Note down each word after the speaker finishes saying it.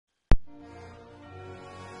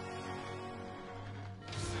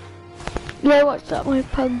Yeah, what's up, my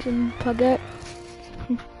pugs and pugget?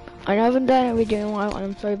 I haven't done a video in a while, and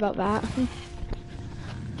I'm sorry about that.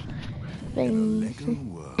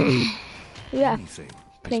 Yeah,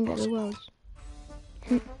 playing Lego Worlds.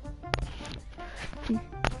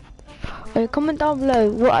 Comment down below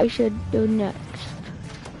what I should do next.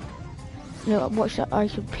 No, what I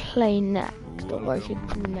should play next, or what I should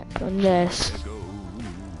do next on this.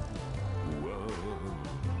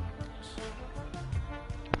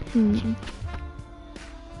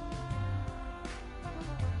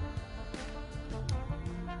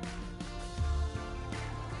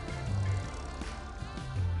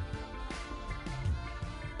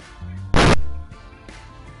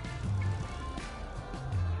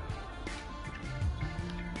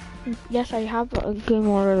 Yes, I have a game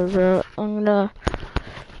order. I'm gonna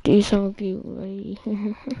do some giveaway.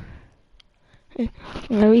 I'm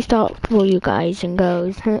gonna restart for you guys and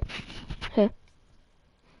goes.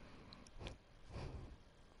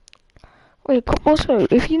 Wait, also,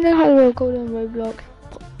 if you know how to record on Roblox,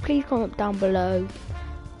 please comment down below.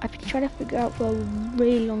 I've been trying to figure out for a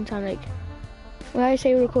really long time, like, when I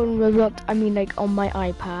say record on Roblox, I mean like on my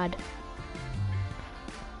iPad.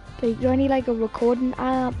 Like, do I need like a recording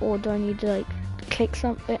app, or do I need to like click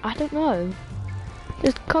something? I don't know.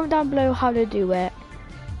 Just comment down below how to do it.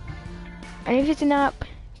 And if it's an app,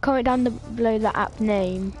 comment down below the app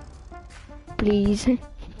name, please.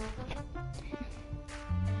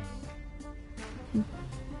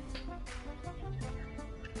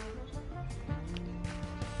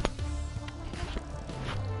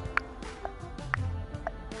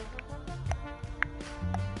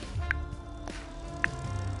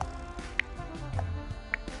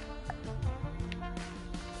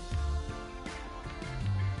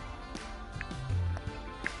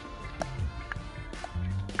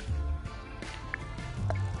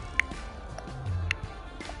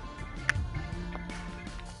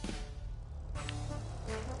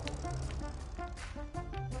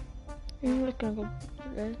 I'm just gonna go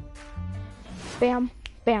there. Bam,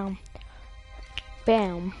 bam,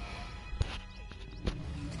 bam.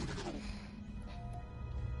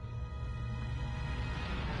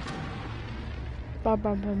 Bum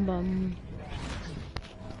bum bum bum.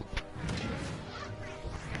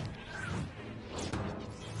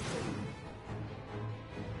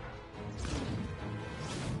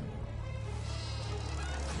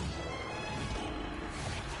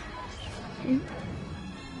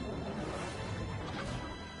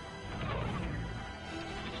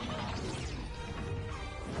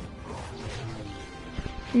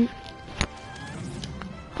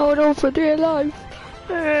 Hold on for dear life.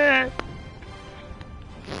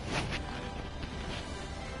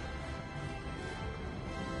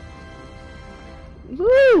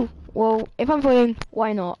 Woo! Well, if I'm falling,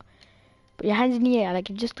 why not? Put your hands in the air like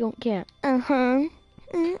you just don't care. Uh-huh.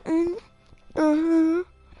 Uh-huh.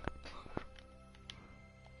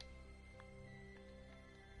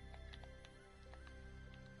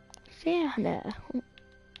 Yeah, there.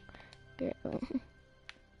 Okay.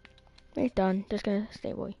 It's done. Just gonna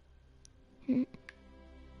stay away.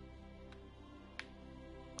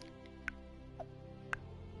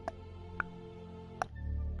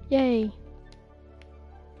 Yay.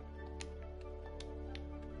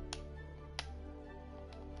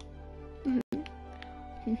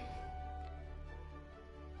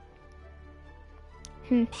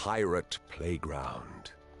 Pirate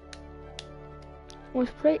Playground. Well,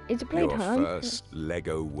 it's a playtime. Your first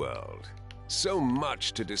Lego world. So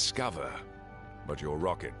much to discover. But your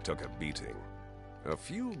rocket took a beating. A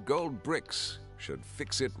few gold bricks should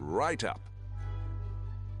fix it right up.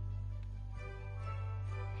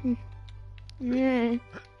 Yeah.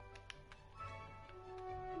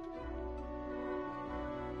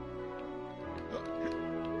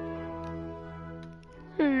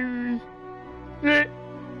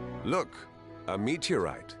 Look, a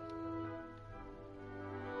meteorite.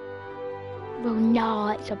 Well, no,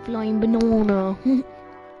 it's a flying banana.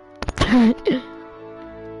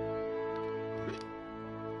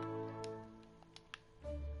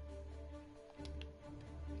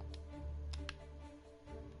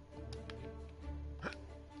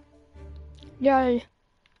 Yay.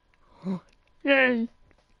 Yay.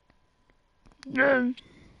 No.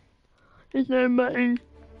 There's no button.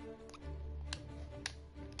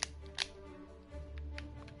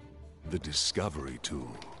 The Discovery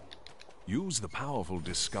Tool. Use the powerful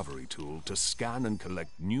Discovery Tool to scan and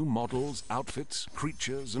collect new models, outfits,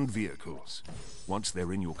 creatures, and vehicles. Once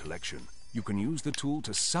they're in your collection, you can use the tool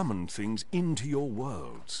to summon things into your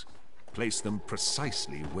worlds. Place them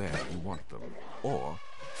precisely where you want them, or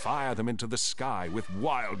fire them into the sky with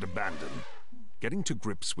wild abandon. Getting to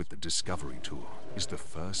grips with the Discovery Tool is the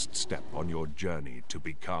first step on your journey to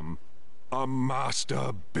become a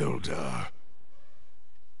Master Builder.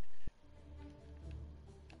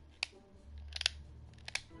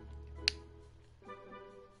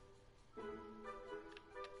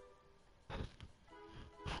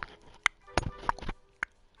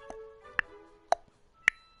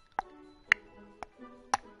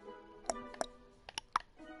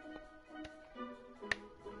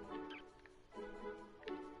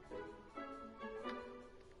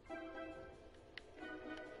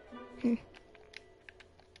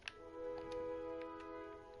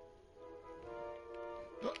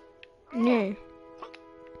 No.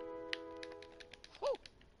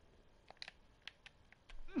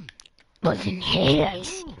 What's in here,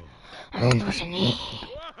 guys? I wonder what's in here.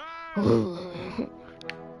 Ooh.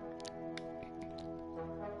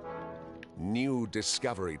 New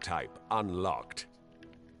discovery type unlocked.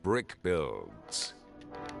 Brick builds.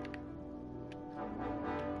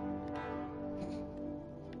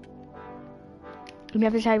 You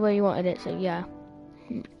never said where you wanted it, so yeah.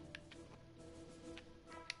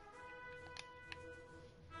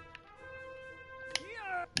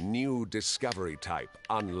 New discovery type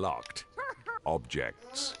unlocked.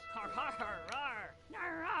 Objects.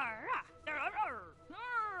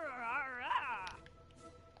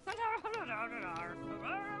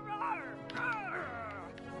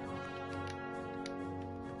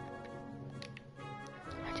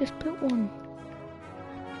 I just built one.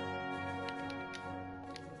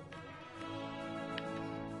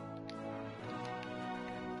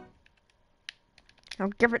 Now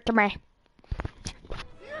give it to me.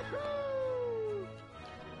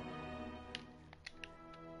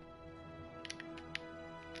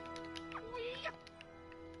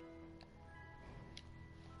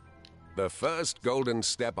 The first golden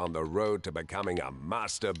step on the road to becoming a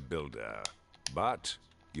Master Builder. But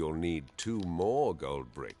you'll need 2 more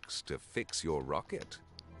gold bricks to fix your rocket.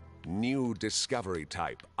 New discovery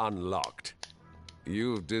type unlocked.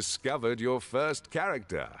 You've discovered your first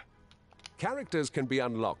character. Characters can be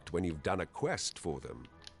unlocked when you've done a quest for them.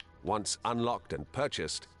 Once unlocked and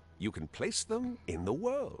purchased, you can place them in the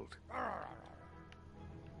world.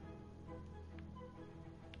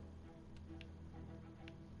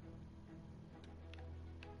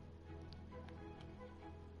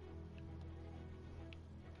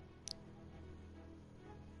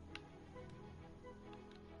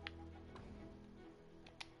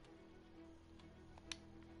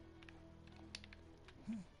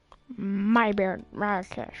 My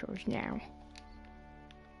castles now.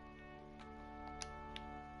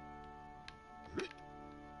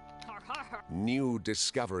 New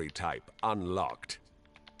discovery type unlocked.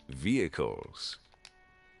 Vehicles.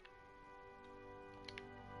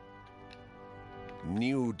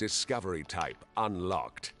 New discovery type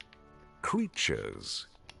unlocked. Creatures.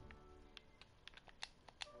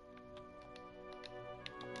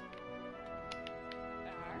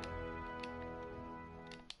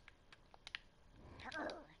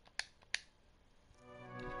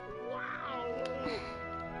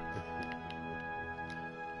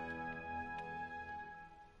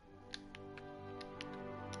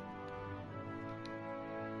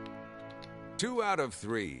 Two out of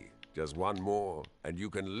 3. Just one more, and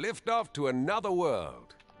you can lift off to another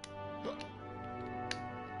world.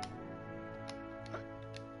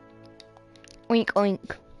 Oink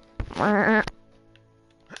oink.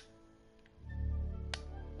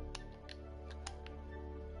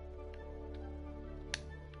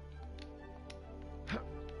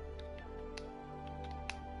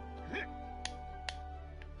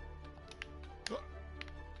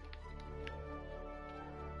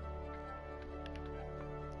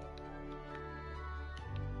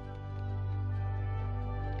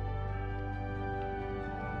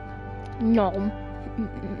 Nom.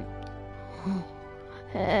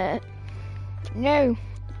 No.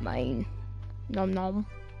 Mine. Nom nom.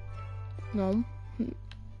 Nom.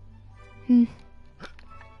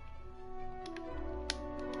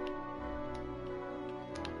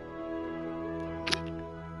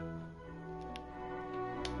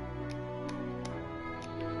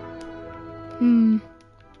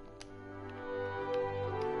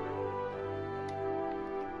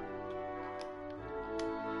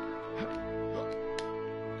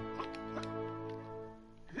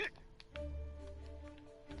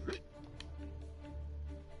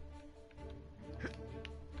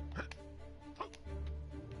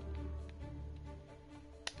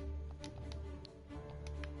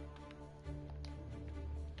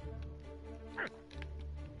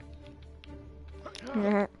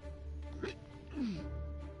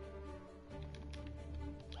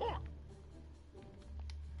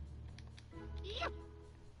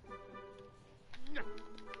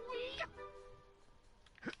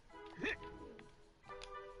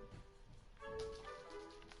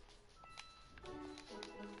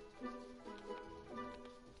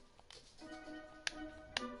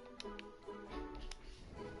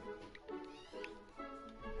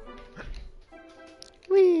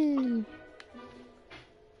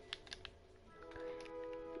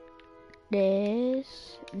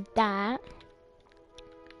 this, that.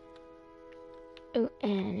 Oh,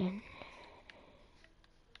 and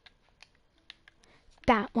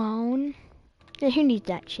that one. Who needs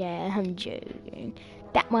that chair? I'm joking.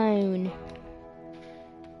 That one.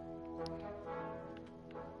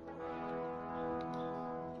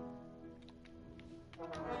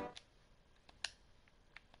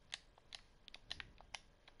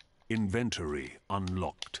 Inventory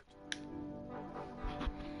unlocked.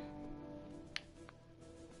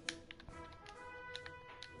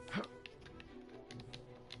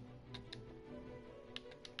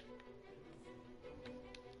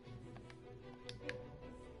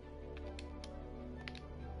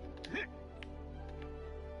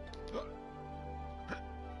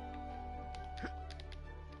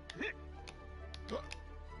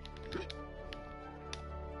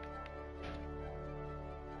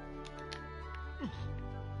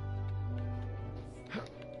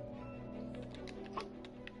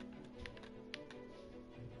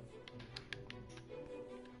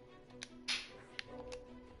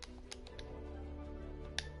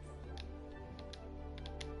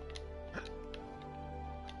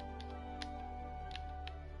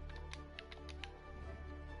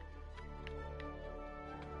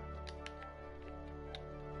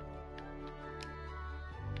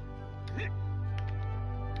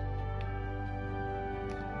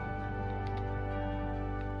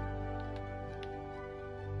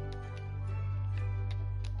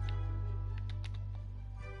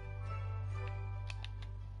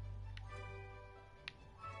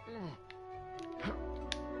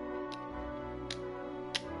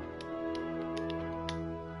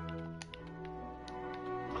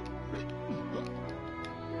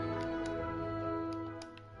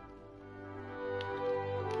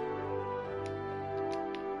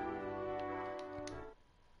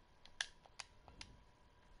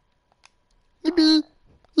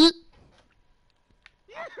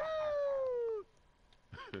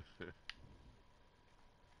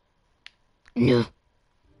 No.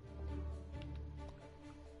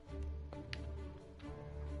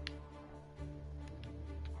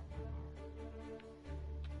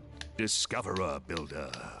 Discoverer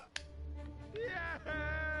builder.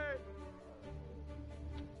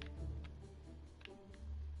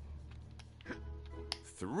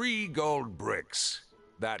 3 gold bricks.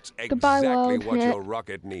 That's Goodbye, exactly world. what your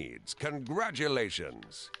rocket needs.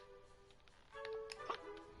 Congratulations.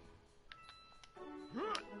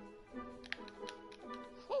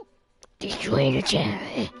 Destroy the chair.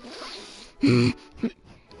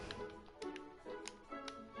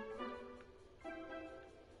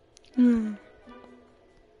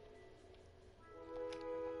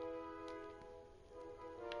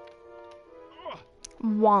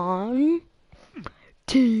 One,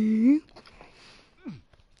 two,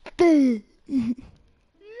 three.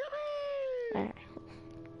 Alright.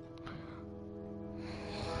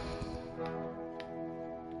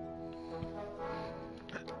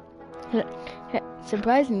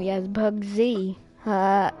 Surprisingly, as Bugsy.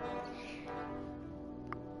 The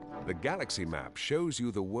galaxy map shows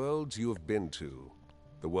you the worlds you have been to,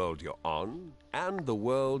 the world you're on, and the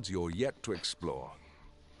worlds you're yet to explore.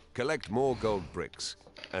 Collect more gold bricks,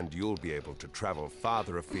 and you'll be able to travel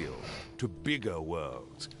farther afield to bigger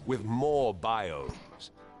worlds with more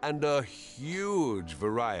biomes and a huge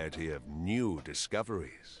variety of new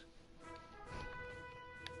discoveries.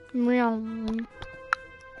 Meow.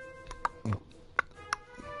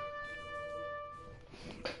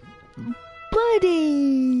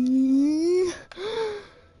 Buddy,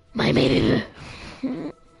 my baby.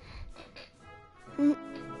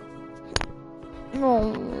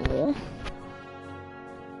 Oh.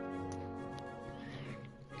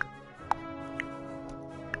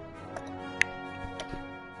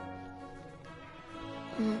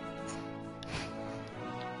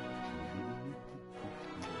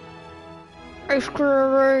 Ice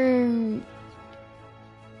cream.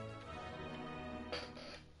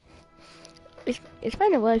 It's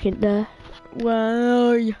kind of working there.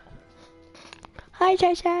 Wow. Hi,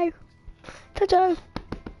 Toto. Toto.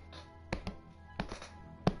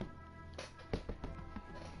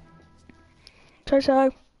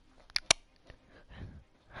 Toto.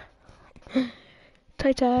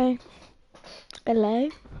 Toto. Hello.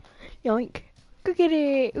 Yoink. Go get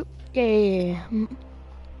it. Yeah.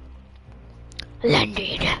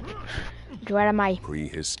 Landed. Where am I?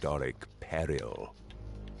 Prehistoric peril.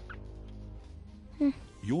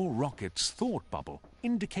 Your rocket's thought bubble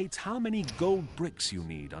indicates how many gold bricks you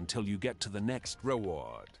need until you get to the next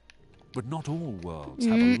reward. But not all worlds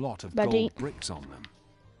have a lot of gold bricks on them.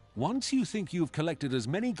 Once you think you've collected as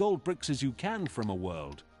many gold bricks as you can from a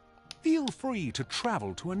world, feel free to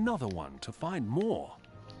travel to another one to find more.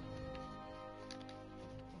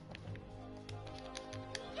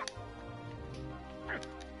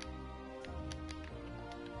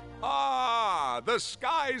 Ah, the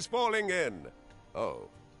sky's falling in. Oh,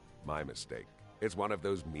 my mistake. It's one of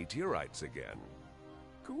those meteorites again.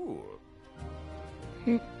 Cool.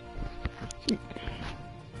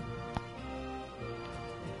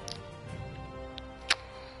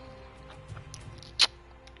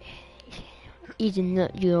 Isn't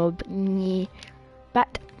that your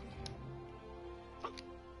bat?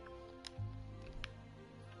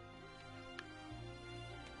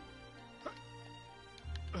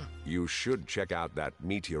 You should check out that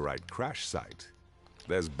meteorite crash site.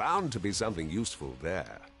 There's bound to be something useful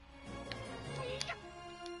there.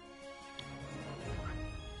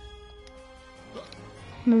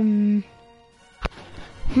 Hmm.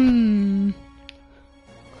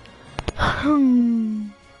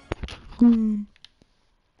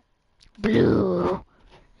 Blue.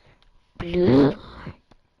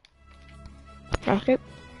 Okay.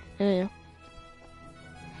 Yeah.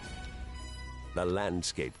 The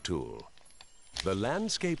Landscape Tool. The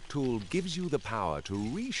Landscape Tool gives you the power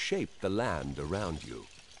to reshape the land around you.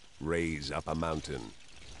 Raise up a mountain,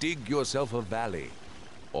 dig yourself a valley,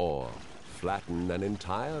 or flatten an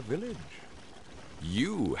entire village.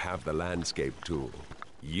 You have the Landscape Tool.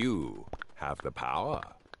 You have the power.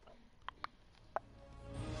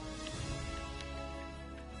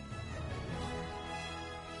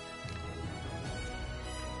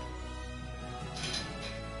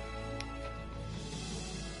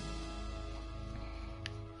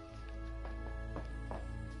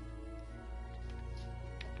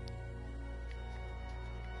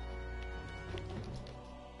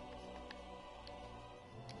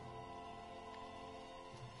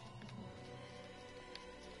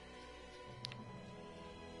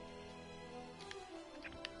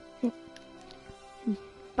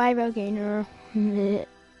 Bye, Volcano.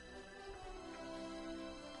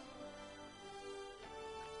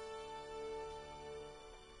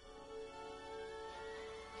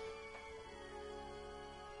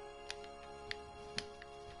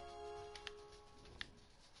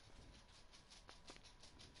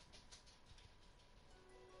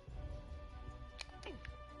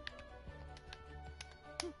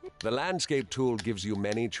 The Landscape Tool gives you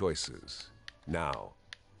many choices. Now,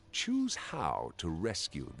 choose how to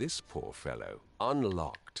rescue this poor fellow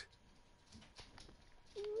unlocked.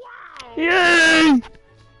 Yay!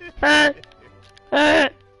 I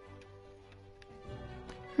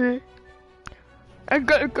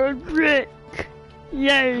got a good brick.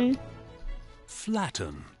 Yay!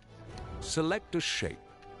 Flatten. Select a shape.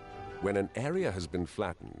 When an area has been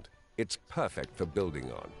flattened, it's perfect for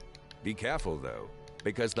building on. Be careful, though,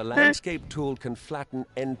 because the Landscape Tool can flatten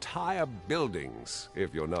entire buildings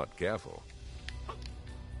if you're not careful.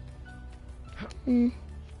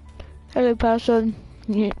 Hello, person.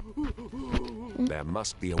 Yeah. There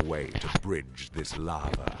must be a way to bridge this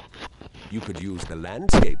lava. You could use the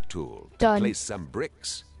Landscape Tool to Done. place some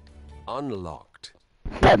bricks. Unlocked.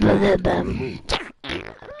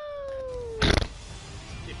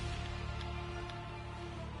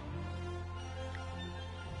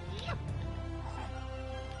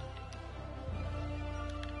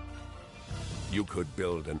 You could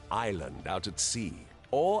build an island out at sea,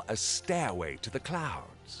 or a stairway to the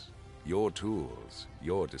clouds. Your tools,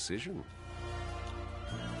 your decision.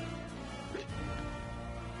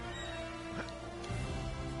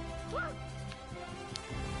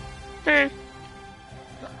 Huh?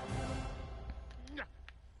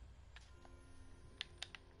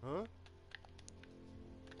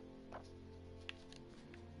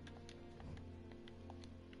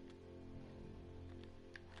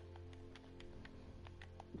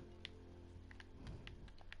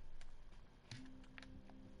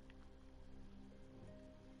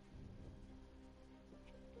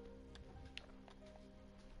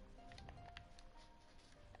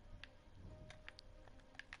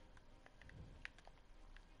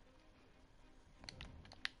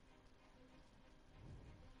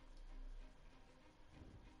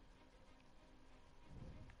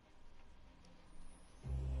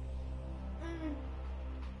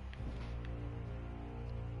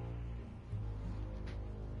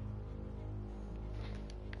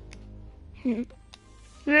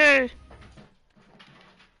 Yay!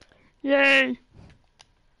 Yay!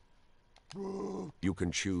 You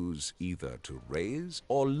can choose either to raise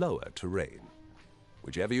or lower terrain.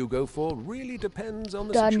 Whichever you go for really depends on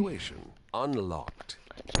the Done. situation. Unlocked.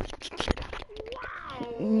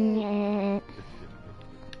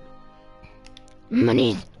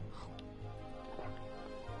 Money.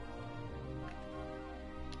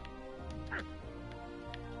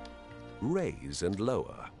 raise and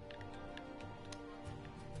lower.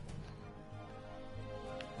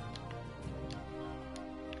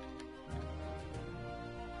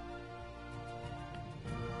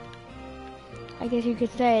 I guess you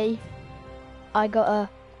could say I got a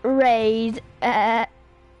raise.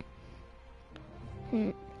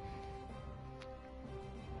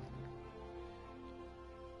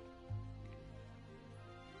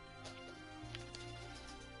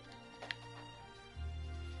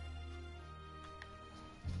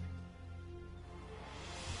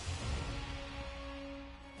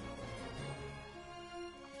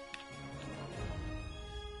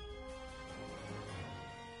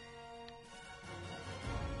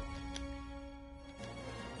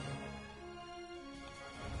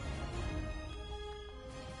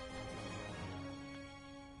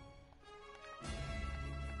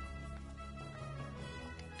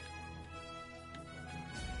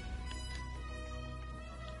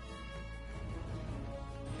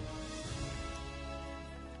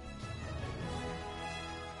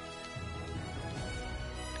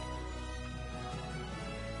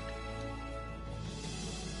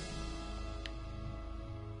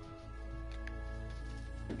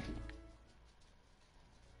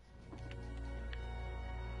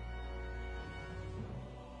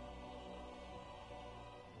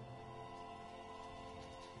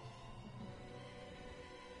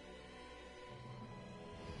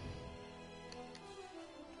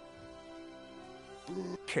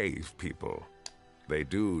 Cave people. They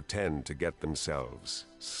do tend to get themselves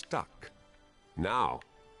stuck. Now,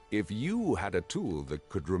 if you had a tool that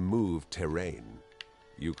could remove terrain,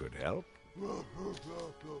 you could help?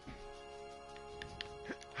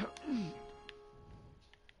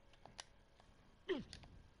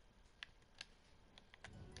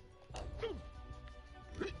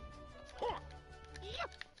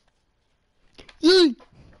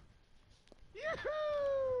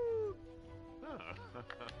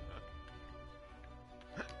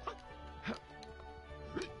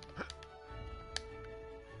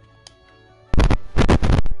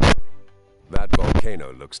 That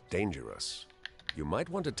volcano looks dangerous. You might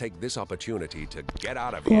want to take this opportunity to get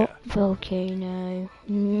out of here. What volcano?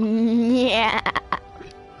 Yeah.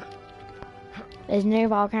 There's no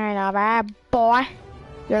volcano there, boy.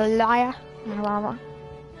 You're a liar.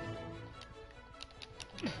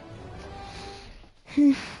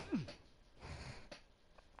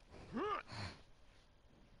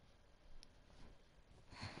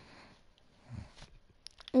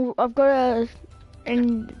 I've got to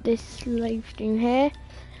end this live stream here.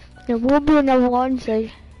 There will be another one, so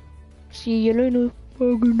see you later.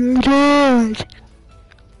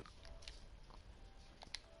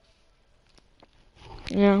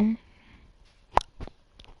 Yeah.